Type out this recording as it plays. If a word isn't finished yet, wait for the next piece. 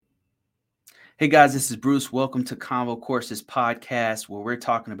Hey guys, this is Bruce. Welcome to Convocourses Podcast, where we're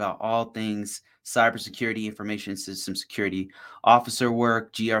talking about all things cybersecurity, information system security, officer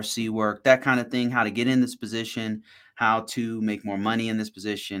work, GRC work, that kind of thing, how to get in this position, how to make more money in this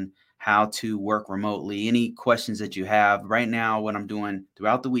position, how to work remotely, any questions that you have. Right now, what I'm doing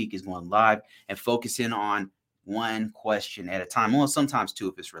throughout the week is going live and focusing on one question at a time. Well, sometimes two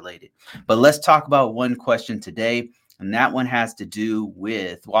if it's related. But let's talk about one question today. And that one has to do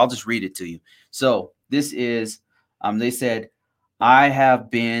with, well, I'll just read it to you. So this is, they said, I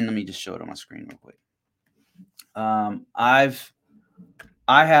have been, let me just show it on my screen real quick. I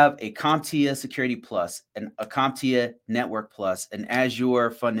have a CompTIA Security Plus, a CompTIA Network Plus, an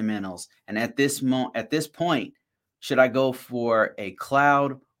Azure Fundamentals. And at this point, should I go for a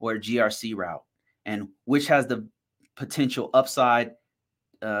cloud or a GRC route? And which has the potential upside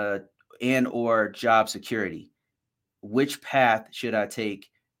and or job security? Which path should I take?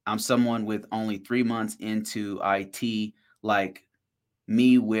 I'm someone with only 3 months into IT, like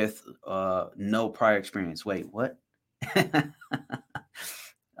me with no prior experience. Wait, what?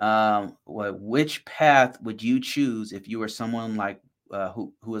 Which path would you choose if you were someone like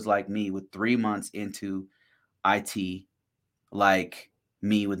who is like me with 3 months into IT, like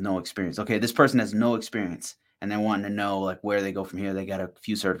me with no experience? Okay, this person has no experience and they're wanting to know like where they go from here. They got a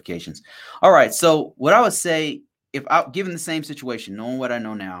few certifications. All right, so what I would say, if I given the same situation, knowing what I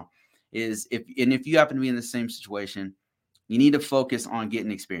know now, is if you happen to be in the same situation, you need to focus on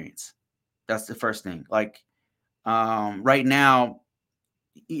getting experience. That's the first thing. Like right now,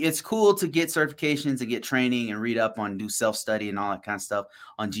 it's cool to get certifications and get training and read up on, do self-study and all that kind of stuff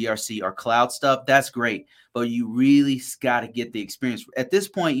on GRC or cloud stuff. That's great. But you really got to get the experience. At this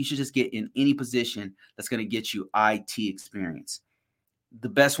point, you should just get in any position that's going to get you IT experience. The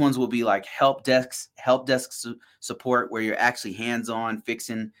best ones will be like help desk support, where you're actually hands-on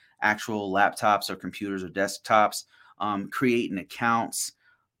fixing actual laptops or computers or desktops, creating accounts,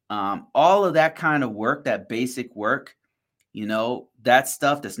 all of that kind of work, that basic work. That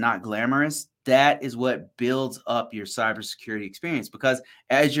stuff that's not glamorous, that is what builds up your cybersecurity experience. Because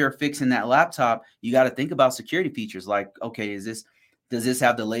as you're fixing that laptop, you got to think about security features like, okay, does this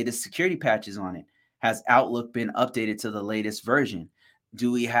have the latest security patches on it? Has Outlook been updated to the latest version? Do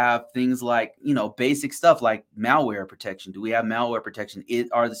we have things like, basic stuff like malware protection? Do we have malware protection?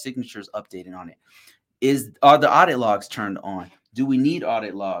 Are the signatures updated on it? Are the audit logs turned on? Do we need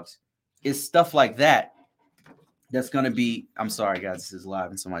audit logs? Is stuff like that that's going to be, I'm sorry, guys, this is live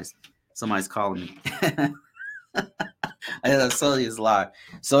and somebody's calling me. I saw this live.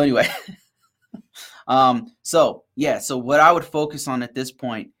 So anyway, so what I would focus on at this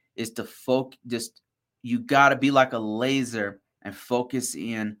point is to you got to be like a laser and focus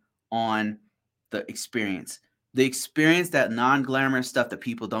in on the experience. The experience, that non-glamorous stuff that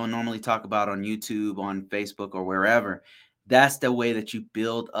people don't normally talk about on YouTube, on Facebook, or wherever. That's the way that you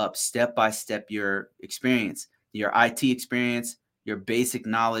build up step by step your experience, your IT experience, your basic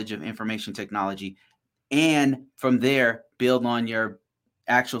knowledge of information technology, and from there build on your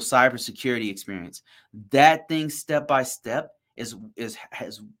actual cybersecurity experience. That thing step by step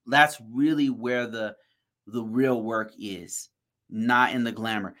that's really where the real work is, not in the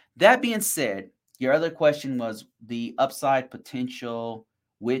glamour. That being said, your other question was the upside potential,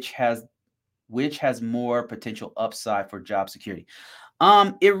 which has more potential upside for job security.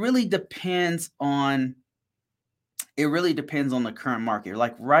 It really depends on the current market.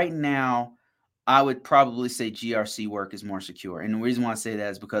 Like right now, I would probably say GRC work is more secure. And the reason why I say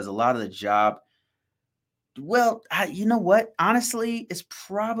that is because a lot of the job, well, you know what? Honestly, it's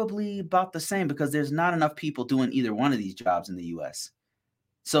probably about the same because there's not enough people doing either one of these jobs in the US.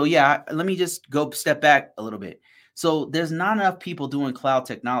 So yeah, let me just go step back a little bit. So there's not enough people doing cloud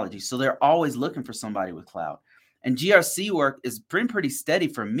technology. So they're always looking for somebody with cloud. And GRC work is pretty steady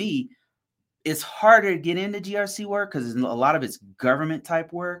for me. It's harder to get into GRC work because a lot of it's government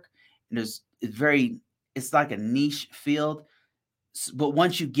type work. And it's like a niche field. But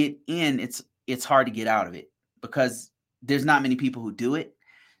once you get in, it's hard to get out of it because there's not many people who do it.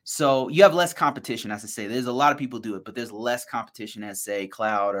 So you have less competition, as I say. There's a lot of people do it, but there's less competition as, say,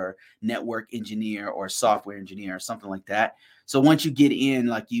 cloud or network engineer or software engineer or something like that. So once you get in,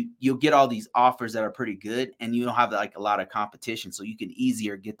 like you'll get all these offers that are pretty good, and you don't have like a lot of competition. So you can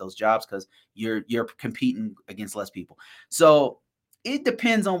easier get those jobs because you're competing against less people. So it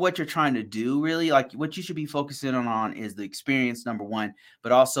depends on what you're trying to do, really. Like what you should be focusing on is the experience, number one,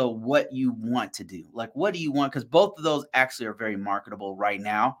 but also what you want to do. Like, what do you want? Because both of those actually are very marketable right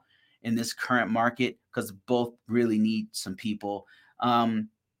now in this current market because both really need some people.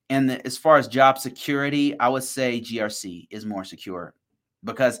 As far as job security, I would say GRC is more secure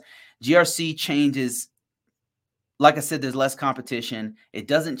because GRC changes. Like I said, there's less competition. It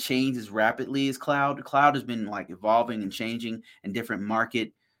doesn't change as rapidly as cloud. Cloud has been like evolving and changing in different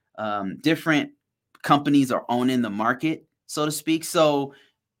market. Different companies are owning the market, so to speak. So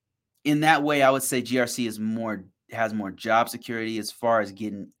in that way, I would say GRC has more job security as far as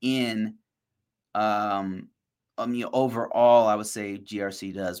getting in. Overall, I would say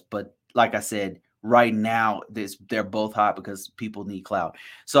GRC does. But like I said, right now, they're both hot because people need cloud.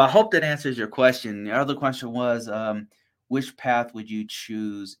 So I hope that answers your question. The other question was, which path would you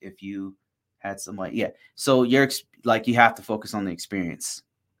choose if you had somebody? Yeah. So you have to focus on the experience.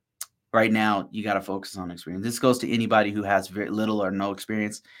 Right now, you got to focus on experience. This goes to anybody who has very little or no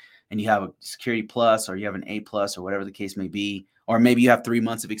experience, and you have a security plus, or you have an A plus, or whatever the case may be, or maybe you have 3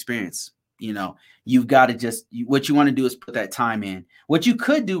 months of experience. You've got to what you want to do is put that time in. What you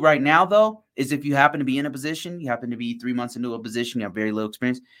could do right now, though, is if you happen to be in a position, you happen to be 3 months into a position, you have very little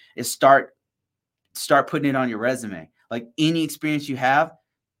experience, is start putting it on your resume. Like any experience you have,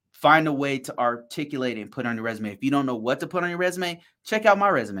 find a way to articulate it and put on your resume. If you don't know what to put on your resume, check out my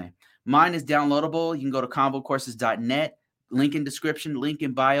resume. Mine is downloadable. You can go to convocourses.net, link in description, link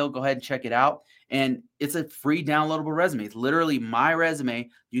in bio. Go ahead and check it out. And it's a free downloadable resume. It's literally my resume.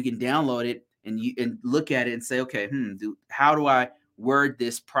 You can download it and look at it and say, okay, how do I word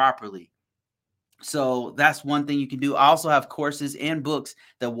this properly? So that's one thing you can do. I also have courses and books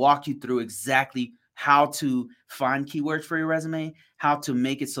that walk you through exactly how to find keywords for your resume, how to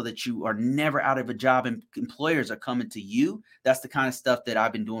make it so that you are never out of a job and employers are coming to you. That's the kind of stuff that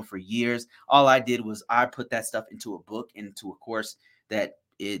I've been doing for years. All I did was I put that stuff into a book, into a course that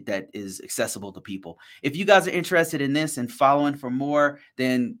is accessible to people. If you guys are interested in this and following for more,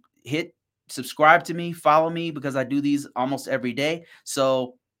 then hit subscribe to me, follow me, because I do these almost every day.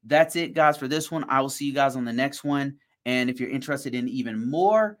 So that's it, guys, for this one. I will see you guys on the next one. And if you're interested in even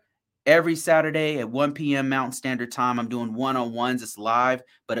more, every Saturday at 1 p.m. Mountain Standard Time, I'm doing one-on-ones. It's live,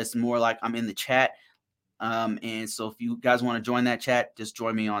 but it's more like I'm in the chat. And so if you guys want to join that chat, just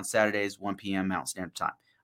join me on Saturdays, 1 p.m. Mountain Standard Time.